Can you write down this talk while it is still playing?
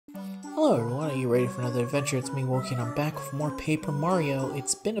Hello everyone, are you ready for another adventure? It's me, Woki, and I'm back with more Paper Mario.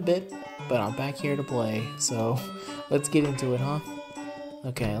 It's been a bit, but I'm back here to play, so let's get into it, huh?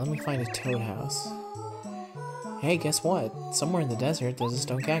 Okay, let me find a toad house. Hey, guess what? Somewhere in the desert, there's a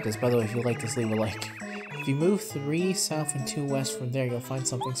stone cactus. By the way, if you like this, leave a like. If you move 3 south and 2 west from there, you'll find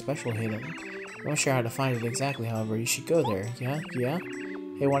something special hidden. I'm not sure how to find it exactly, however, you should go there. Yeah?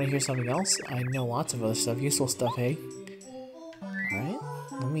 Hey, wanna hear something else? I know lots of other stuff, useful stuff, hey? Alright,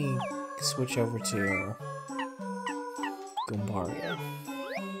 let me switch over to Goombario.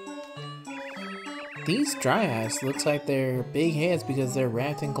 These Dryads looks like they're big heads because they're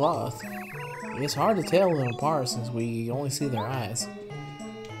wrapped in cloth. It's hard to tell them apart since we only see their eyes.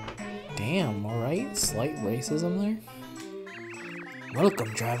 Damn, alright, slight racism there.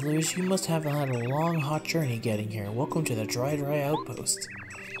 Welcome, travelers. You must have had a long, hot journey getting here. Welcome to the Dry Outpost.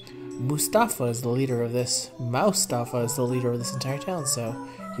 Moustafa is the leader of this. Moustafa is the leader of this entire town, so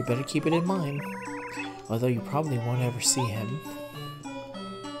you better keep it in mind. Although you probably won't ever see him.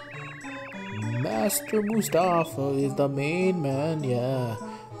 Master Moustafa is the main man, yeah.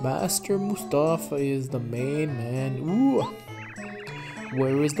 Master Moustafa is the main man. Ooh!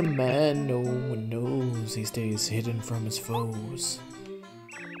 Where is the man? No one knows. He stays hidden from his foes.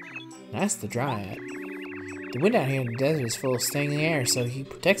 That's the Dryad. The wind out here in the desert is full of stinging air, so he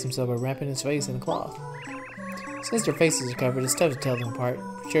protects himself by wrapping his face in a cloth. Since their faces are covered, it's tough to tell them apart.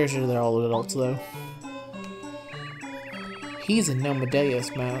 Sure, they're all adults, though. He's a He's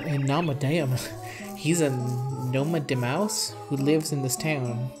a Nomademouse who lives in this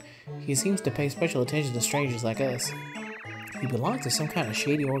town. He seems to pay special attention to strangers like us. He belongs to some kind of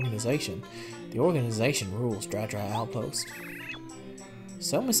shady organization. The organization rules Dry Outpost.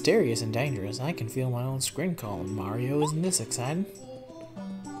 So mysterious and dangerous, I can feel my own screen calling. Mario, isn't this exciting?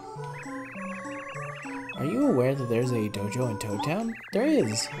 Are you aware that there's a dojo in Toad Town? There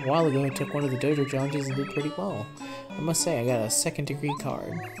is! A while ago I took one of the dojo challenges and did pretty well. I must say, I got a 2nd degree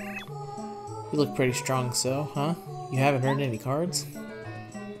card. You look pretty strong, so, huh? You haven't earned any cards?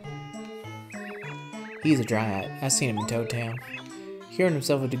 He's a Dryad. I've seen him in Toad Town. He earned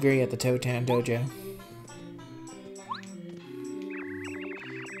himself a degree at the Toad Town dojo.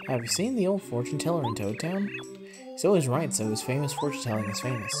 Have you seen the old fortune teller in Toad Town? He's always right, so his famous fortune telling is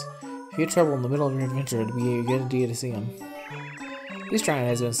famous. If you have trouble in the middle of your adventure, it'd be a good idea to see him. This Dryad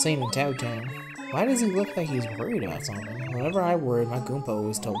has been seen in Toad Town. Why does he look like he's worried about something? Whenever I worry, my Goomba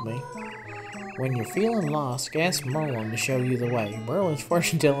always told me. When you're feeling lost, ask Merlin to show you the way. Merlin's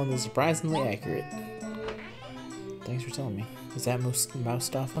fortune telling is surprisingly accurate. Thanks for telling me. Is that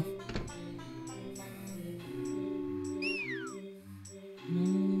Moustafa?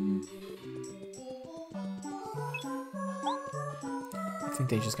 I think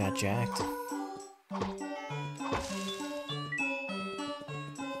they just got jacked.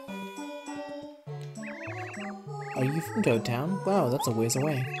 Are you from Toad Town? Wow, that's a ways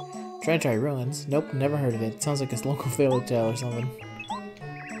away. Dry Ruins? Nope, never heard of it. Sounds like a local fairy tale or something.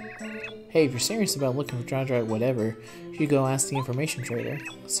 Hey, if you're serious about looking for Dry whatever, you should go ask the information trader.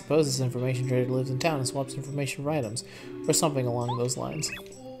 Suppose this information trader lives in town and swaps information for items, or something along those lines.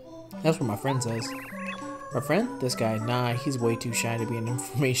 That's what my friend says. My friend? This guy? Nah, he's way too shy to be an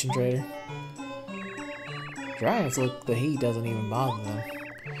information trader. Dryads look the heat doesn't even bother them.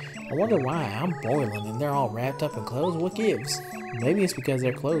 I wonder why. I'm boiling and they're all wrapped up in clothes. What gives? Maybe it's because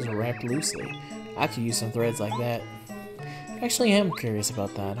their clothes are wrapped loosely. I could use some threads like that. Actually, I am curious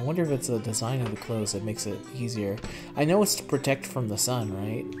about that. I wonder if it's the design of the clothes that makes it easier. I know it's to protect from the sun,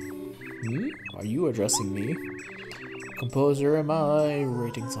 right? Are you addressing me? Composer am I?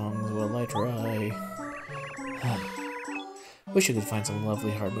 Writing songs will I try? Wish I could find some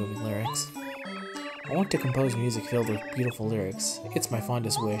lovely, heart-moving lyrics. I want to compose music filled with beautiful lyrics. It's my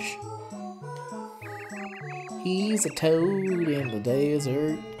fondest wish. He's a toad in the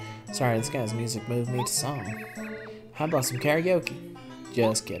desert. Sorry, this guy's music moved me to song. How about some karaoke?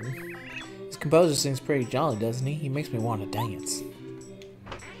 Just kidding. This composer sings pretty jolly, doesn't he? He makes me want to dance.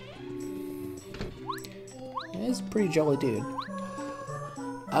 Yeah, he's a pretty jolly dude.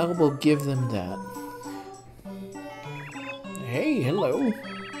 I will give them that. Hey, hello.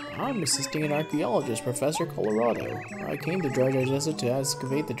 I'm Assistant Archaeologist, Professor Colorado. I came to Dry Desert to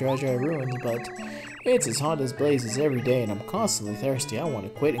excavate the Dry Ruins, but it's as hot as blazes every day and I'm constantly thirsty. I want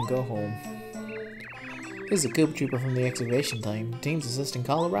to quit and go home. This is a Koopa Trooper from the excavation team. The team's Assistant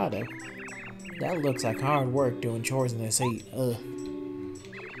Colorado. That looks like hard work doing chores in this heat. Ugh.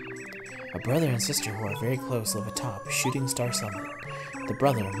 A brother and sister who are very close live atop Shooting Star Summit. The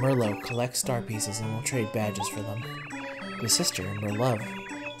brother, Merlot, collects star pieces and will trade badges for them. The sister, Merlove,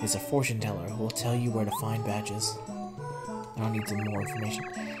 is a fortune teller who will tell you where to find badges. I don't need some more information.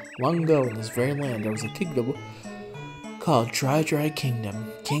 Long ago in this very land there was a kingdom called Dry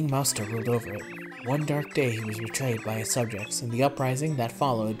Kingdom. King Mouster ruled over it. One dark day he was betrayed by his subjects. In the uprising that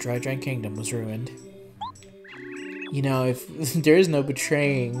followed, Dry Kingdom was ruined. You know, if there is no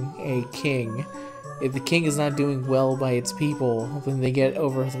betraying a king, if the king is not doing well by its people, then they get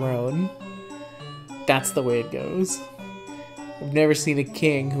overthrown. That's the way it goes. I've never seen a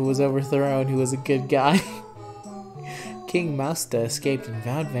king who was overthrown who was a good guy. King Mausta escaped and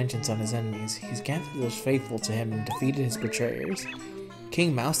vowed vengeance on his enemies. He's gathered those faithful to him and defeated his betrayers.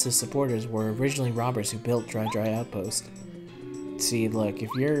 King Mausta's supporters were originally robbers who built Dry Outpost. See, look, if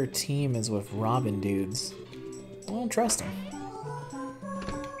your team is with Robin dudes, I don't trust him.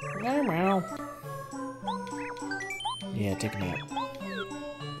 Yeah, take a nap.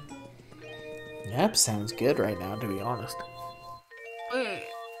 Nap sounds good right now, to be honest.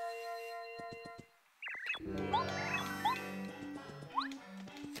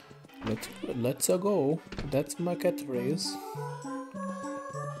 Let's go. That's my catchphrase.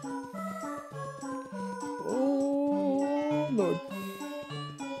 Oh Lord.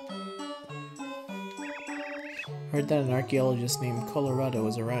 Heard that an archaeologist named Colorado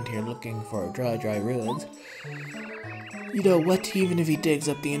is around here looking for dry ruins. You know what? Even if he digs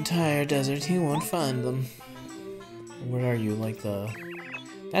up the entire desert, he won't find them. What are you, like the...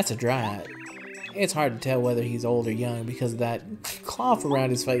 That's a dryad. It's hard to tell whether he's old or young because of that cloth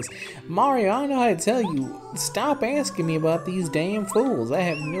around his face. Mario, I don't know how to tell you. Stop asking me about these damn fools. I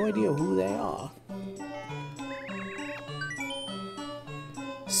have no idea who they are.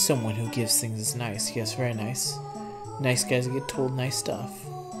 Someone who gives things is nice. Yes, very nice. Nice guys get told nice stuff.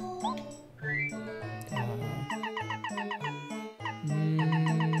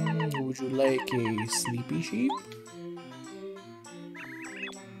 Would you like a sleepy sheep?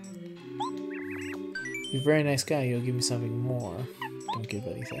 You're a very nice guy. You'll give me something more. Don't give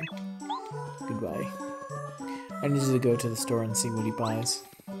anything. Goodbye. I need to go to the store and see what he buys.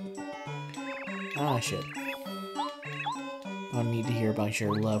 Ah, shit. I need to hear about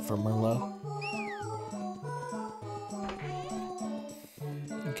your love for Merlot.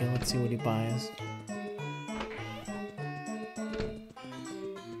 Okay, let's see what he buys.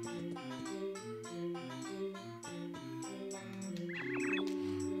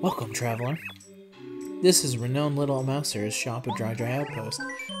 Welcome, traveler. This is renowned Little Mouser's shop at Dry Outpost.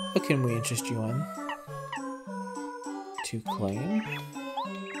 What can we interest you in? To claim?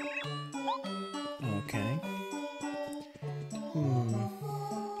 Okay.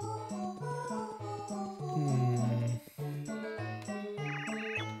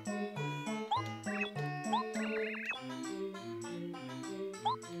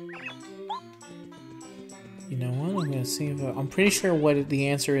 You know what? I'm gonna see if I'm pretty sure what the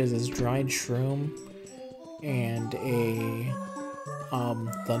answer is dried shroom and a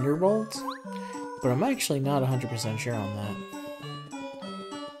thunderbolt, but I'm actually not 100% sure on that.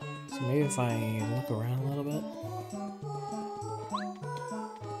 So maybe if I look around a little bit.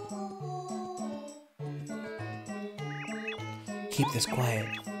 Keep this quiet.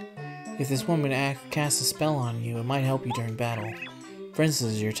 If this woman casts a spell on you, it might help you during battle. For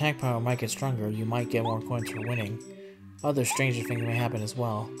instance, your attack power might get stronger, you might get more coins for winning. Other stranger things may happen as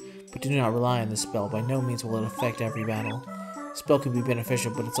well, but do not rely on this spell. By no means will it affect every battle. Spell can be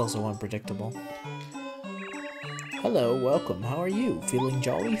beneficial, but it's also unpredictable. Hello, welcome, how are you? Feeling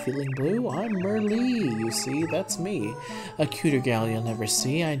jolly? Feeling blue? I'm Merlee, you see, that's me. A cuter gal you'll never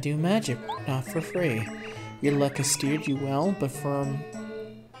see. I do magic, not for free. Your luck has steered you well, but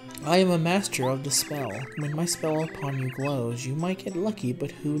I am a master of the spell. When my spell upon you glows, you might get lucky, but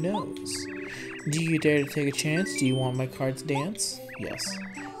who knows? Do you dare to take a chance? Do you want my cards dance? Yes.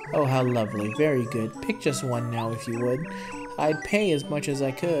 Oh, how lovely. Very good. Pick just one now if you would. I'd pay as much as I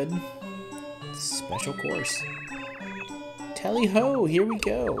could. Special course. Tally-ho! Here we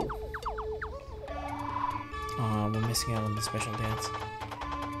go! Aw, we're missing out on the special dance.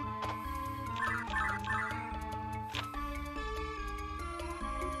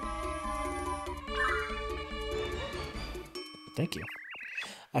 Thank you.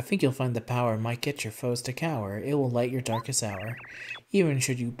 I think you'll find the power might get your foes to cower. It will light your darkest hour. Even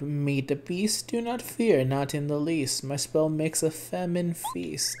should you meet a beast, do not fear, not in the least. My spell makes a famine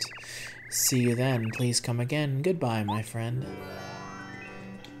feast. See you then. Please come again. Goodbye, my friend.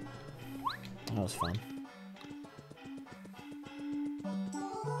 That was fun.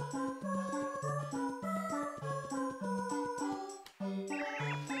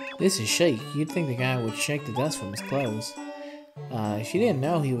 This is Shake. You'd think the guy would shake the dust from his clothes. If you didn't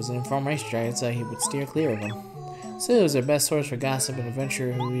know he was an informed racer, I'd say he would steer clear of him. Still, is their best source for gossip and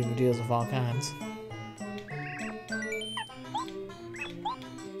adventure who even deals with all kinds.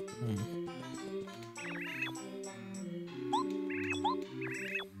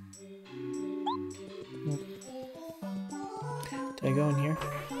 Did I go in here?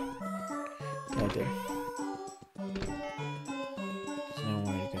 Yeah, I did. There's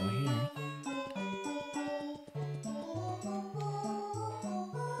nowhere to go here.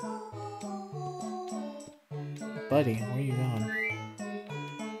 Buddy, where are you going?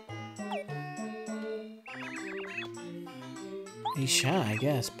 He's shy, I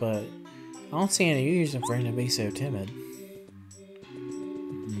guess, but I don't see any reason for him to be so timid.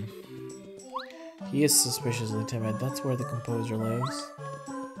 He is suspiciously timid. That's where the composer lives.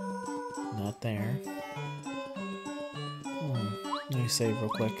 Not there. Let me save real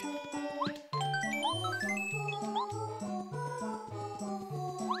quick.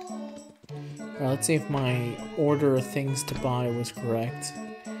 Alright, let's see if my order of things to buy was correct.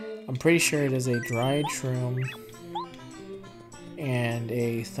 I'm pretty sure it is a dried shroom and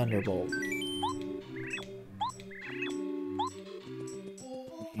a thunderbolt.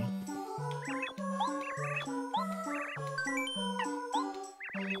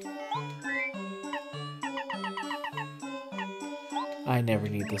 I never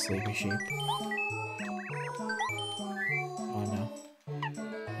need the sleepy sheep. Oh no.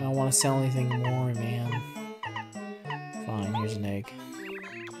 I don't want to sell anything more, man. Fine, here's an egg.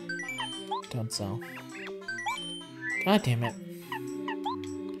 Don't sell. God damn it.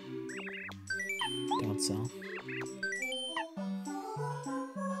 Don't sell.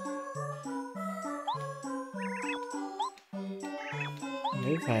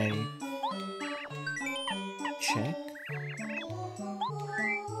 Maybe if I check.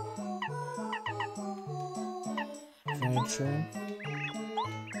 Dried shroom.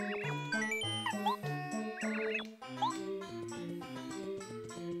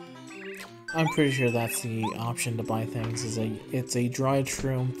 I'm pretty sure that's the option to buy things. It's a dried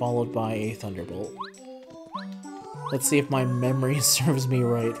shroom followed by a thunderbolt. Let's see if my memory serves me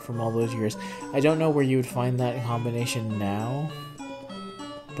right from all those years. I don't know where you would find that combination now,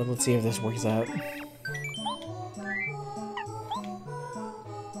 but let's see if this works out.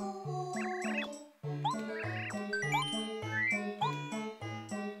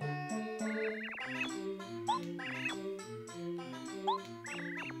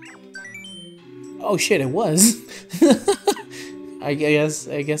 Oh shit, it was. I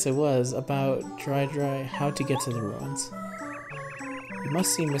guess it was about how to get to the ruins. You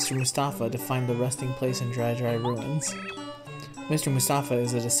must see Mr. Mustafa to find the resting place in Dry Ruins. Mr. Mustafa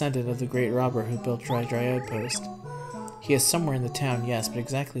is a descendant of the great robber who built Dry Outpost. He is somewhere in the town, yes, but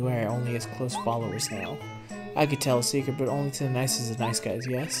exactly where only his close followers know. I could tell a secret, but only to the nicest of nice guys,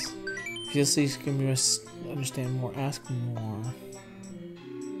 yes? If you'll see, you must understand more, ask more.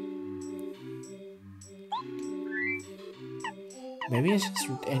 Maybe it's just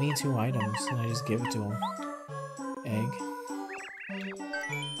any two items, and I just give it to him. Egg.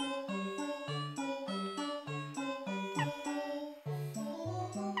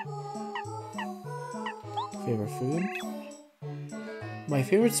 Favorite food? My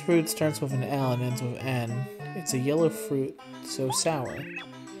favorite fruit starts with an L and ends with N. It's a yellow fruit, so sour.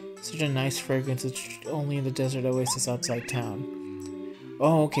 Such a nice fragrance, it's only in the desert oasis outside town.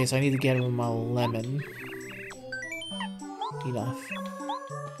 Oh, okay, so I need to get him a lemon. Enough.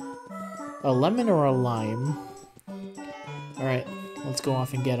 A lemon or a lime? Alright, let's go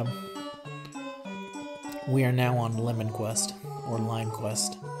off and get him. We are now on Lemon Quest, or Lime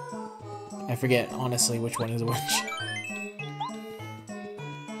Quest. I forget, honestly, which one is which.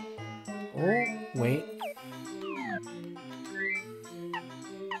 Oh, wait.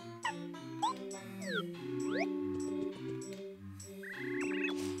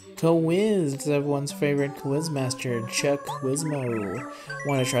 Quiz! It's everyone's favorite quiz master, Chuck Quizmo.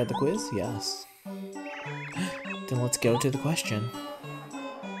 Want to try the quiz? Yes. Then let's go to the question.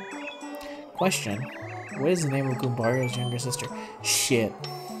 Question. What is the name of Goombario's younger sister? Shit.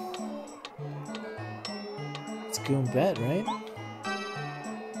 It's Goombette, right?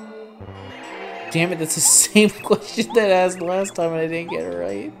 Damn it, that's the same question that I asked last time and I didn't get it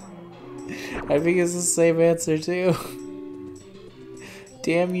right. I think it's the same answer too.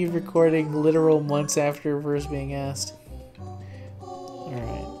 Damn you, recording literal months after first being asked.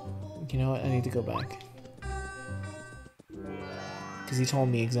 Alright. You know what? I need to go back. Because he told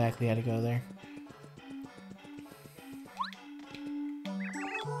me exactly how to go there.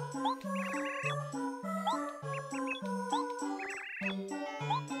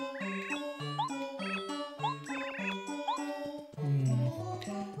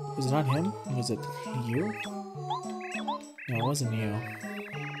 Was it not him? Was it you? No, it wasn't you.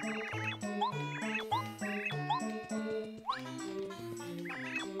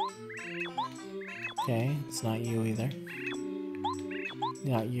 Okay, it's not you either.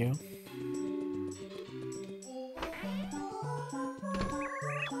 Not you.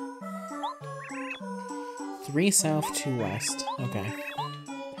 3 south, 2 west. Okay.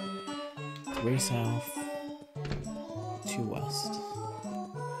 3 south, 2 west.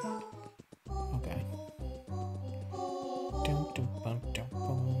 Okay.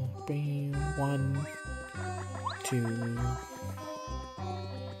 1, 2.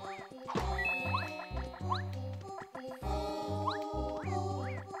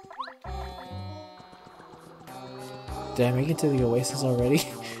 Did I make it to the oasis already?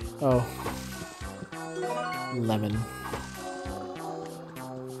 Oh. Lemon.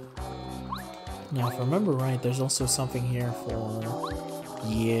 Now, if I remember right, there's also something here for...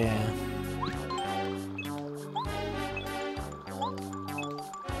 Yeah.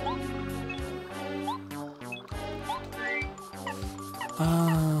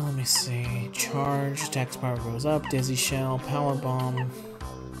 Let me see. Charge, attack power goes up, Dizzy Shell, Power Bomb.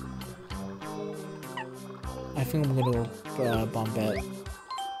 I think I'm gonna go Bombette.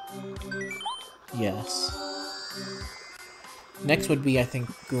 Yes. Next would be, I think,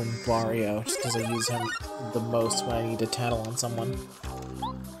 Goombario, just because I use him the most when I need to tattle on someone.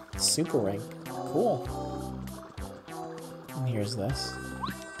 Super Ring. Cool. And here's this.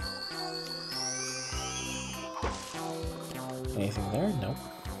 Anything there? Nope.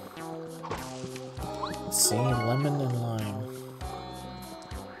 Let's see, lemon and lime.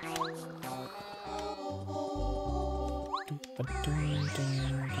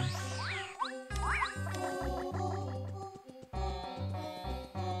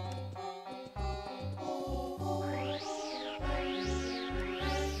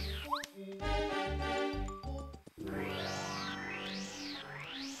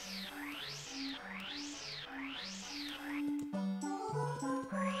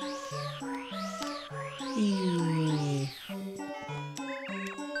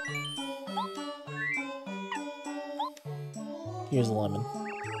 Here's a lemon.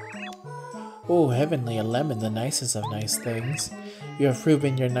 Oh, heavenly, a lemon, the nicest of nice things. You have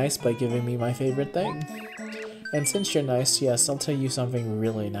proven you're nice by giving me my favorite thing. And since you're nice, yes, I'll tell you something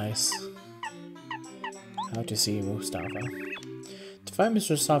really nice. How to see Mustafa. To find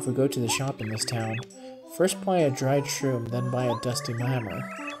Mr. Mustafa, go to the shop in this town. First buy a dried shroom, then buy a dusty hammer.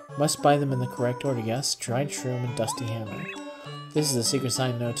 Must buy them in the correct order, yes? Dried shroom and dusty hammer. This is a secret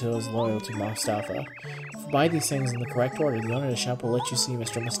sign known to those loyal to Mustafa. If you buy these things in the correct order, the owner of the shop will let you see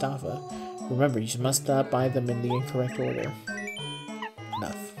Mr. Mustafa. Remember, you must not buy them in the incorrect order.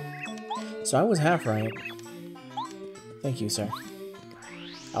 Enough. So I was half right. Thank you, sir.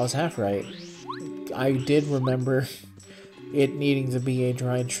 I was half right. I did remember it needing to be a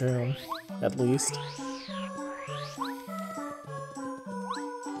dried shroom, at least.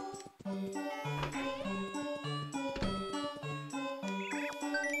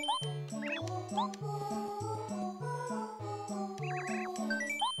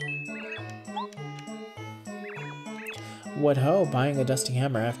 What ho, buying a dusty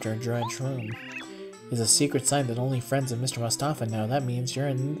hammer after a dried shroom is a secret sign that only friends of Mr. Mustafa know. That means you're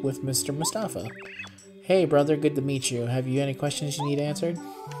in with Mr. Mustafa. Hey brother, good to meet you. Have you any questions you need answered?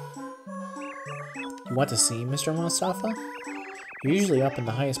 You want to see Mr. Mustafa? You're usually up in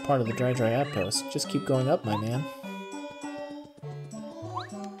the highest part of the Dry Outpost. Just keep going up, my man.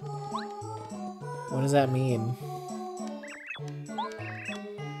 What does that mean?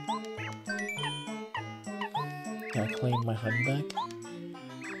 Can I claim my HUD back?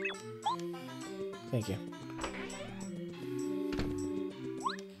 Thank you.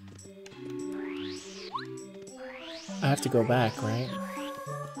 I have to go back, right?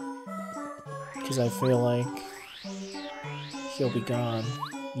 Because I feel like he'll be gone.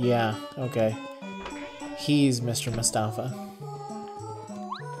 Yeah, okay. He's Mr. Mustafa.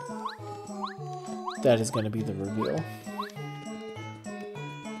 That is going to be the reveal.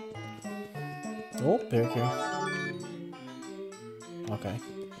 Oh, Barrier. Okay.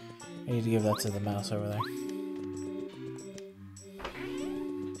 I need to give that to the mouse over there.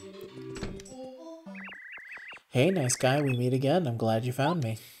 Hey, nice guy, we meet again. I'm glad you found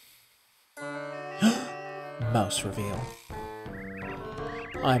me. Mouse reveal.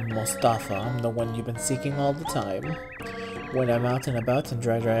 I'm Mustafa. I'm the one you've been seeking all the time. When I'm out and about in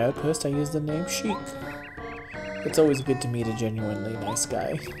Dry Outpost, I use the name Sheik. It's always good to meet a genuinely nice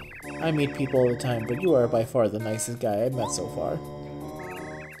guy. I meet people all the time, but you are by far the nicest guy I've met so far.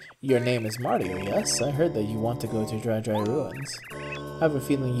 Your name is Mario, yes? I heard that you want to go to Dry Ruins. I have a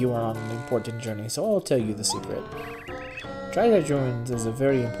feeling you are on an important journey, so I'll tell you the secret. Dry Ruins is a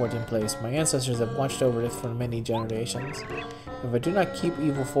very important place. My ancestors have watched over it for many generations. If I do not keep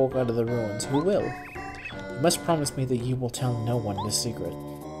evil folk out of the ruins, who will? You must promise me that you will tell no one this secret.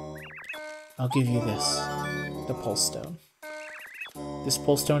 I'll give you this. The Pulse Stone. This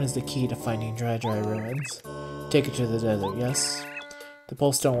Pulse Stone is the key to finding Dry Ruins. Take it to the desert, yes? The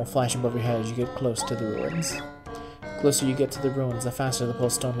pole stone will flash above your head as you get close to the ruins. The closer you get to the ruins, the faster the pole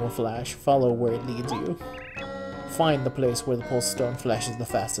stone will flash. Follow where it leads you. Find the place where the pole stone flashes the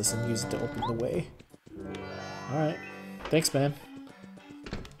fastest and use it to open the way. Alright. Thanks, man.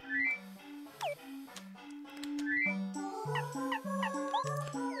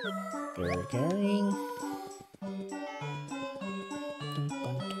 Very caring.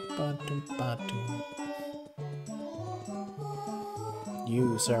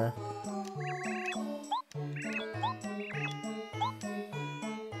 You, sir.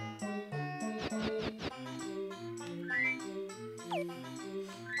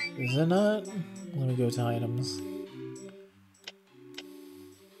 Is it not? Let me go to items.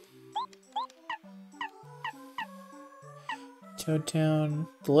 Toad Town.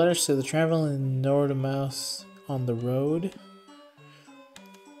 The letters to the traveling Nordomouse on the road.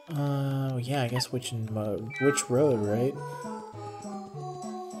 Yeah, I guess which road, right?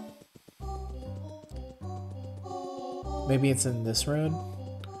 Maybe it's in this road?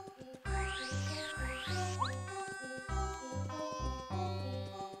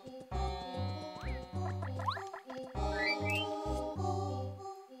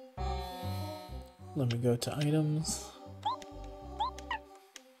 Let me go to items.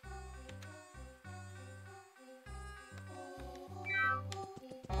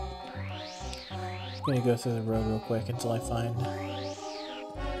 I'm gonna go through the road real quick until I find...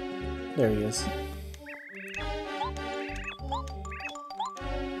 There he is.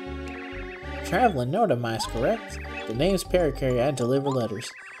 Traveling Nordomice, correct? The name's Parakarry. I deliver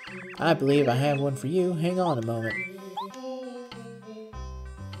letters. I believe I have one for you. Hang on a moment.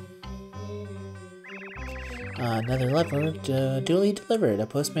 Another letter duly delivered. A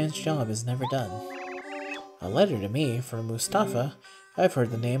postman's job is never done. A letter to me from Mustafa. I've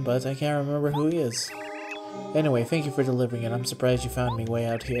heard the name, but I can't remember who he is. Anyway, thank you for delivering it. I'm surprised you found me way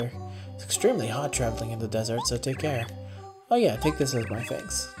out here. It's extremely hot traveling in the desert, so take care. Oh yeah, take this as my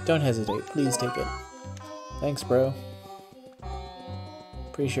thanks. Don't hesitate. Please take it. Thanks, bro.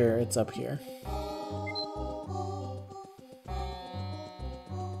 Pretty sure it's up here.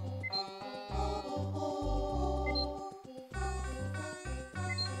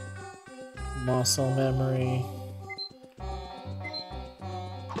 Muscle memory.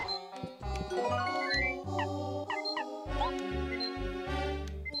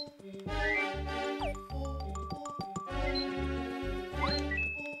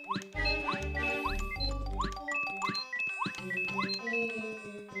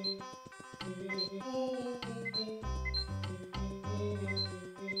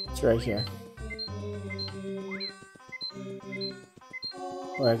 It's right here.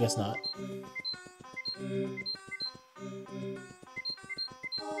 Or I guess not.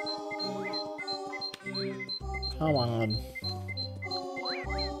 Come on.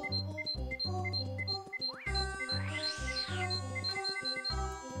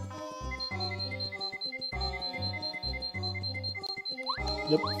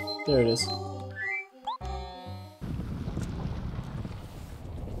 Yep, there it is.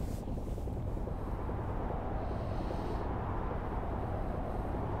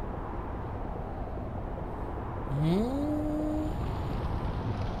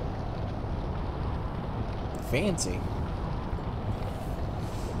 Fancy.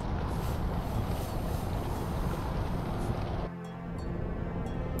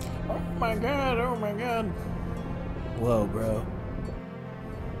 Oh my god, oh my god. Whoa, bro.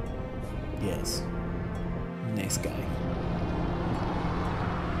 Yes. Nice guy.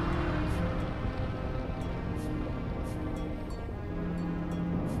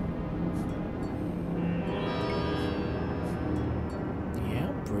 Yeah,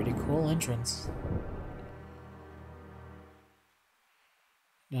 pretty cool entrance.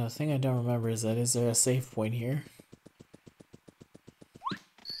 Now, the thing I don't remember is that is there a save point here?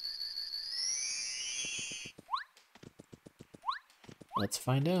 Let's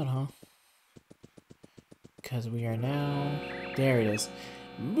find out, huh? Because we are now... There it is.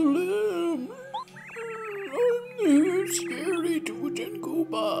 I'm the scary Tujen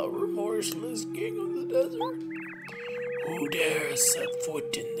Kuba, remorseless king of the desert. Who dares set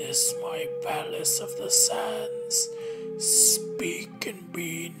foot in this, my palace of the sands? Speak and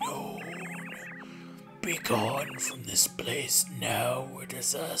be known. Be gone from this place now, or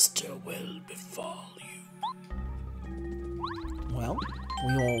disaster will befall you. Well,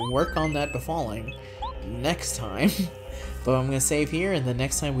 we will work on that befalling next time. But I'm going to save here, and the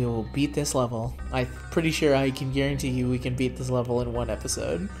next time we will beat this level. I'm pretty sure I can guarantee you we can beat this level in one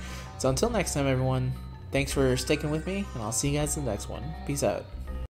episode. So until next time, everyone, thanks for sticking with me, and I'll see you guys in the next one. Peace out.